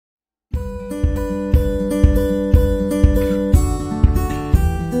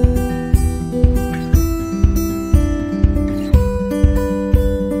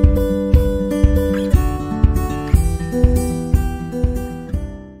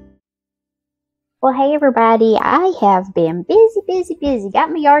Well, hey everybody, I have been busy. Got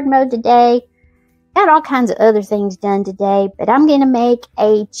my yard mowed today. Got all kinds of other things done today, but I'm going to make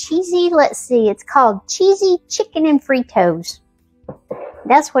a cheesy, let's see, it's called cheesy chicken and Fritos.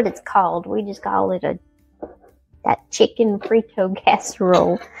 That's what it's called. We just call it that chicken Frito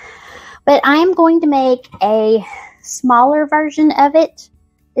casserole. But I'm going to make a smaller version of it.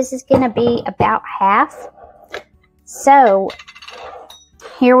 This is going to be about half. So,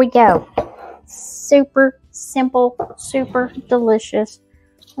 here we go. Super simple, super delicious.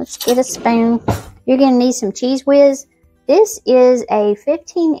 Let's get a spoon. You're going to need some Cheese Wiz. This is a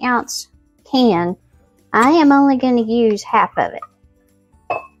 15-ounce can. I am only going to use half of it.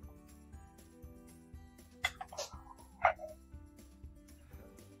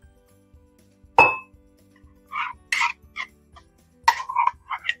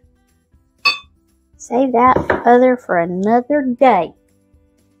 Save that other for another day.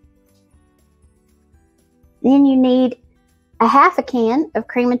 Then you need a half a can of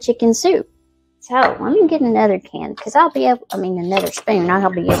cream of chicken soup. So let me get another can because another spoon.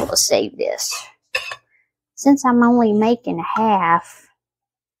 I'll be able to save this. Since I'm only making half,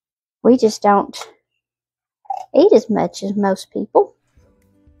 we just don't eat as much as most people.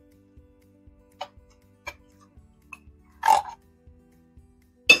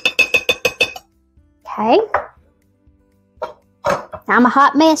 Okay. I'm a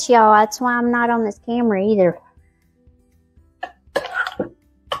hot mess, y'all. That's why I'm not on this camera either.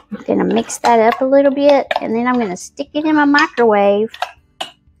 I'm going to mix that up a little bit, and then I'm going to stick it in my microwave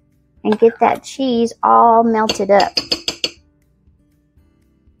and get that cheese all melted up.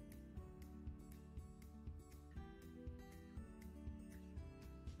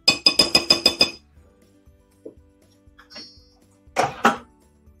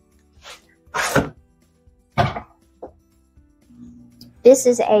 This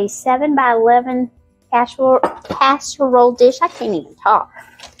is a 7 by 11 casserole dish. I can't even talk.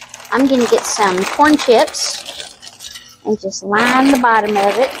 I'm going to get some corn chips and just line the bottom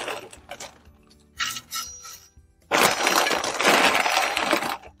of it.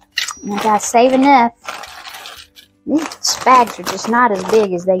 And I got to save enough. These bags are just not as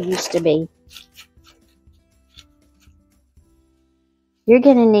big as they used to be. You're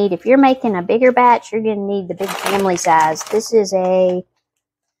going to need, if you're making a bigger batch, you're going to need the big family size. This is a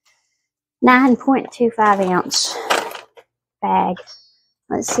 9.25 ounce bag.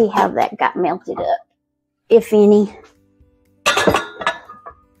 Let's see how that got melted up, if any.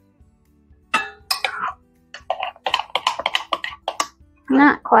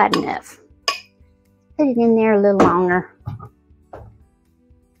 Not quite enough. Put it in there a little longer.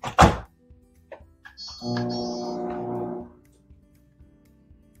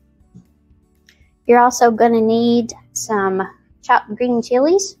 You're also going to need some chopped green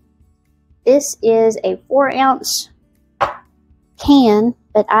chilies. This is a 4-ounce can,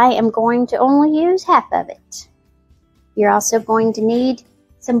 but I am going to only use half of it. You're also going to need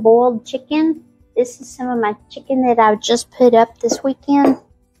some boiled chicken. This is some of my chicken that I just put up this weekend.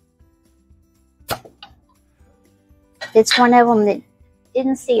 It's one of them that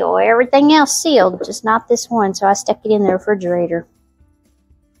didn't seal. Everything else sealed, just not this one, so I stuck it in the refrigerator.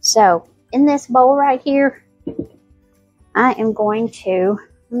 So, in this bowl right here, I am going to,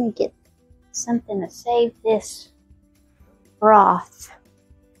 let me get something to save this broth.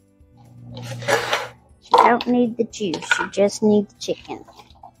 You don't need the juice, you just need the chicken.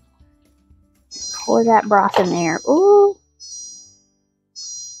 Pour that broth in there. Ooh,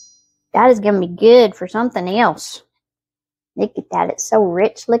 that is going to be good for something else. Look at that, it's so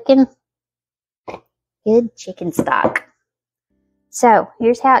rich looking. Good chicken stock. So,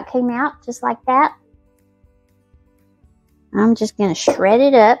 here's how it came out, just like that. I'm just going to shred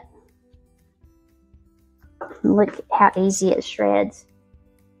it up. Look at how easy it shreds.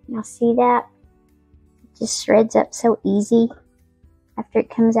 Y'all see that? It just shreds up so easy after it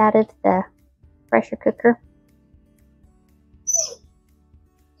comes out of the pressure cooker.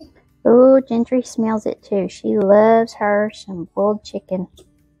 Oh, Gentry smells it too. She loves her some boiled chicken.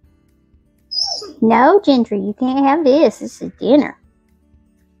 No, Gentry, you can't have this. This is dinner.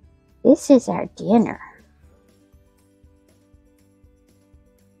 This is our dinner.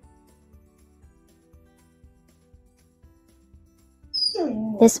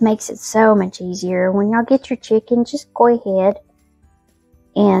 This makes it so much easier. When y'all get your chicken, just go ahead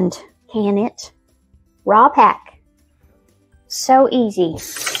and can it. Raw pack. So easy.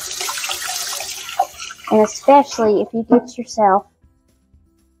 And especially if you get yourself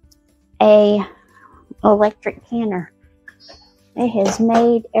a electric canner. It has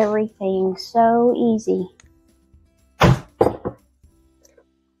made everything so easy.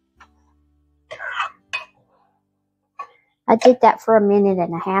 I did that for 1.5 minutes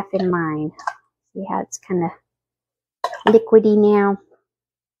in mine. See how it's kind of liquidy now?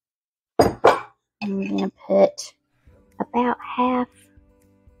 I'm going to put about half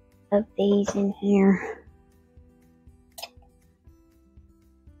of these in here.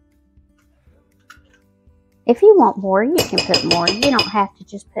 If you want more, you can put more. You don't have to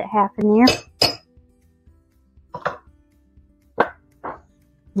just put half in there.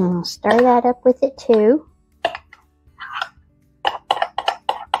 And I'll stir that up with it too.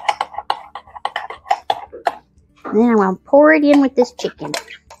 And then I'm going to pour it in with this chicken.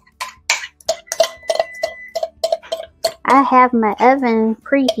 I have my oven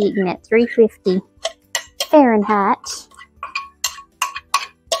preheating at 350 Fahrenheit.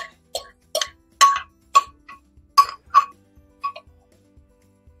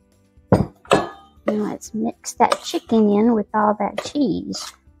 And let's mix that chicken in with all that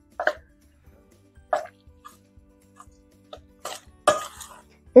cheese.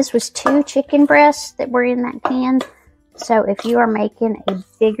 This was 2 chicken breasts that were in that can. So if you are making a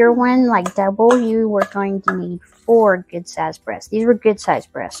bigger one, like double, you were going to need 4 good sized breasts. These were good sized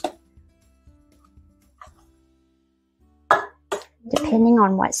breasts. Depending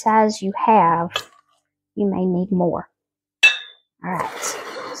on what size you have, you may need more. Alright,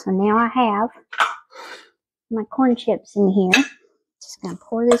 so now I have my corn chips in here. Just going to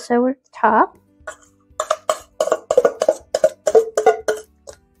pour this over the top.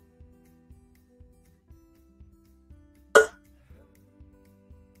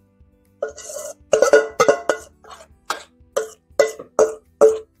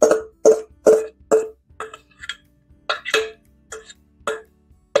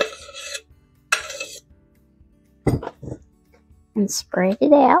 And spread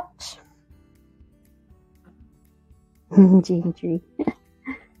it out. Gingery.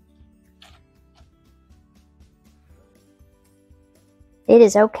 It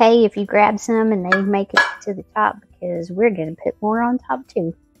is okay if you grab some and they make it to the top, because we're going to put more on top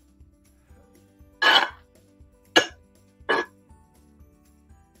too. I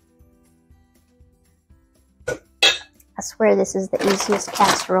swear this is the easiest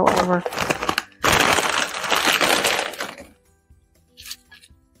casserole ever.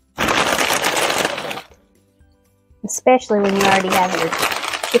 Especially when you already have your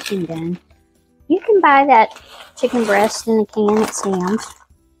chicken done. You can buy that chicken breast in a can at Sam's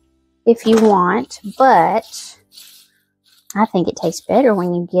if you want, but I think it tastes better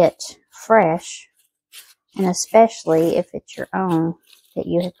when you get fresh, and especially if it's your own that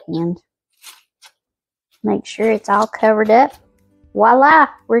you have canned. Make sure it's all covered up. Voila!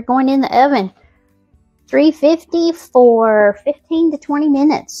 We're going in the oven. 350 for 15 to 20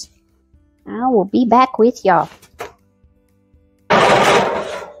 minutes. I will be back with y'all.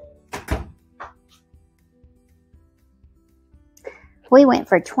 We went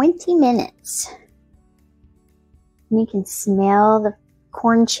for 20 minutes. You can smell the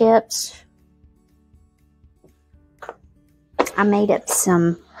corn chips. I made up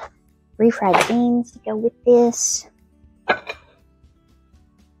some refried beans to go with this.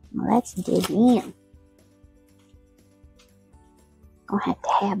 Well, let's dig in. Gonna have to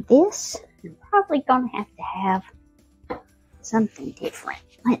have this. I'm probably gonna have to have something different.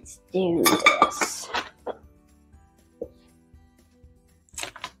 Let's do this.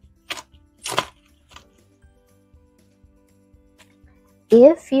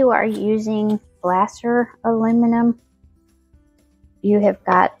 If you are using glass or aluminum, you have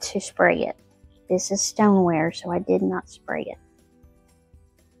got to spray it. This is stoneware, so I did not spray it.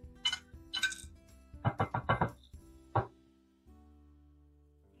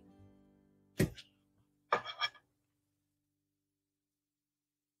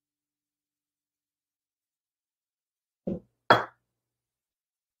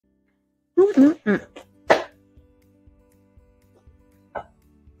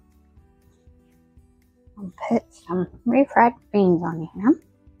 I'll put some refried beans on here.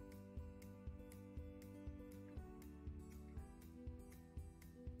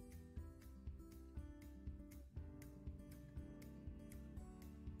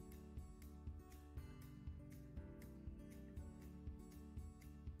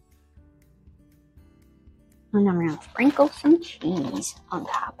 And I'm going to sprinkle some cheese on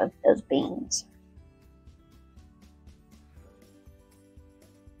top of those beans.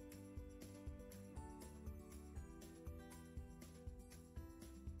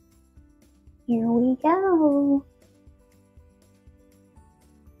 Here we go.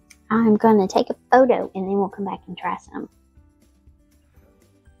 I'm going to take a photo and then we'll come back and try some.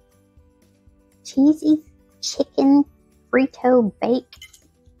 Cheesy chicken frito bake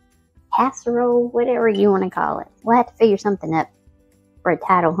casserole, whatever you want to call it. We'll have to figure something up for a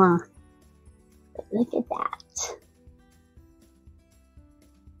title, huh? But look at that.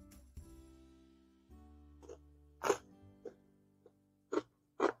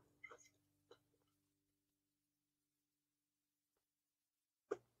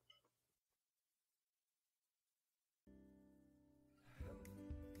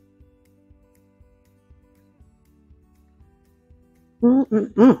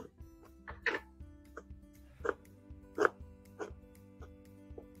 Mm-mm-mm.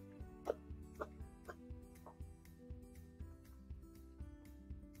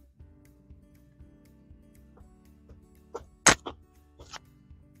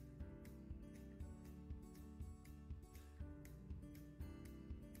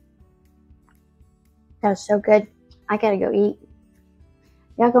 That was so good. I gotta go eat.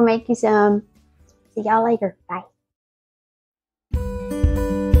 Y'all go make you some. See y'all later. Bye.